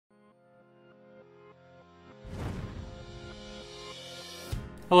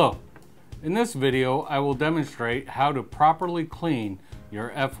Hello. In this video, I will demonstrate how to properly clean your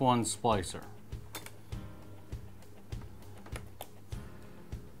F1 splicer.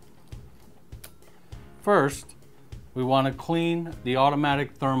 First, we want to clean the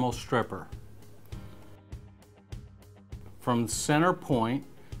automatic thermal stripper. From the center point,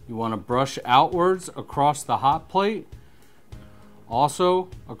 you want to brush outwards across the hot plate, also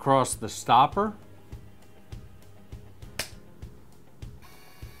across the stopper.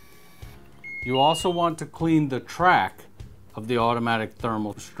 You also want to clean the track of the automatic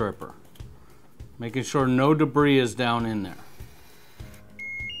thermal stripper, making sure no debris is down in there.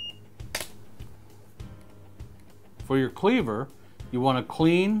 For your cleaver, you want to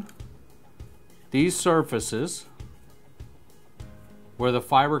clean these surfaces where the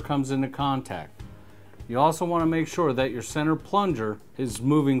fiber comes into contact. You also want to make sure that your center plunger is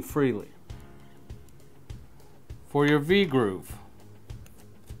moving freely. For your V-groove,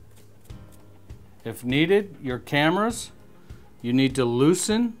 if needed, your cameras, you need to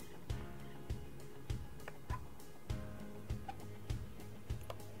loosen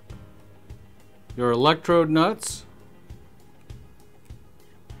your electrode nuts,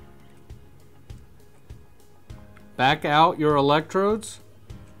 back out your electrodes.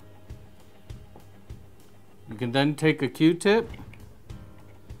 You can then take a Q-tip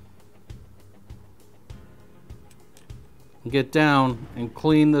and get down and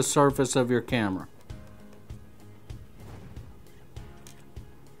clean the surface of your camera.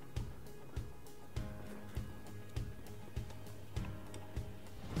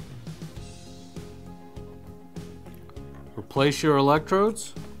 Replace your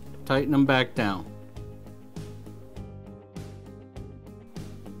electrodes, tighten them back down.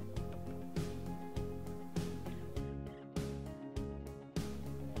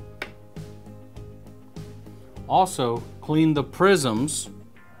 Also, clean the prisms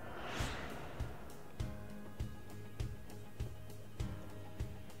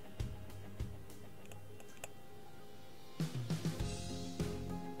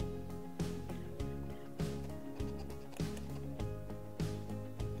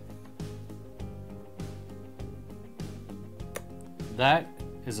That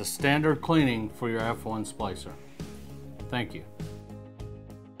is a standard cleaning for your F1 splicer. Thank you.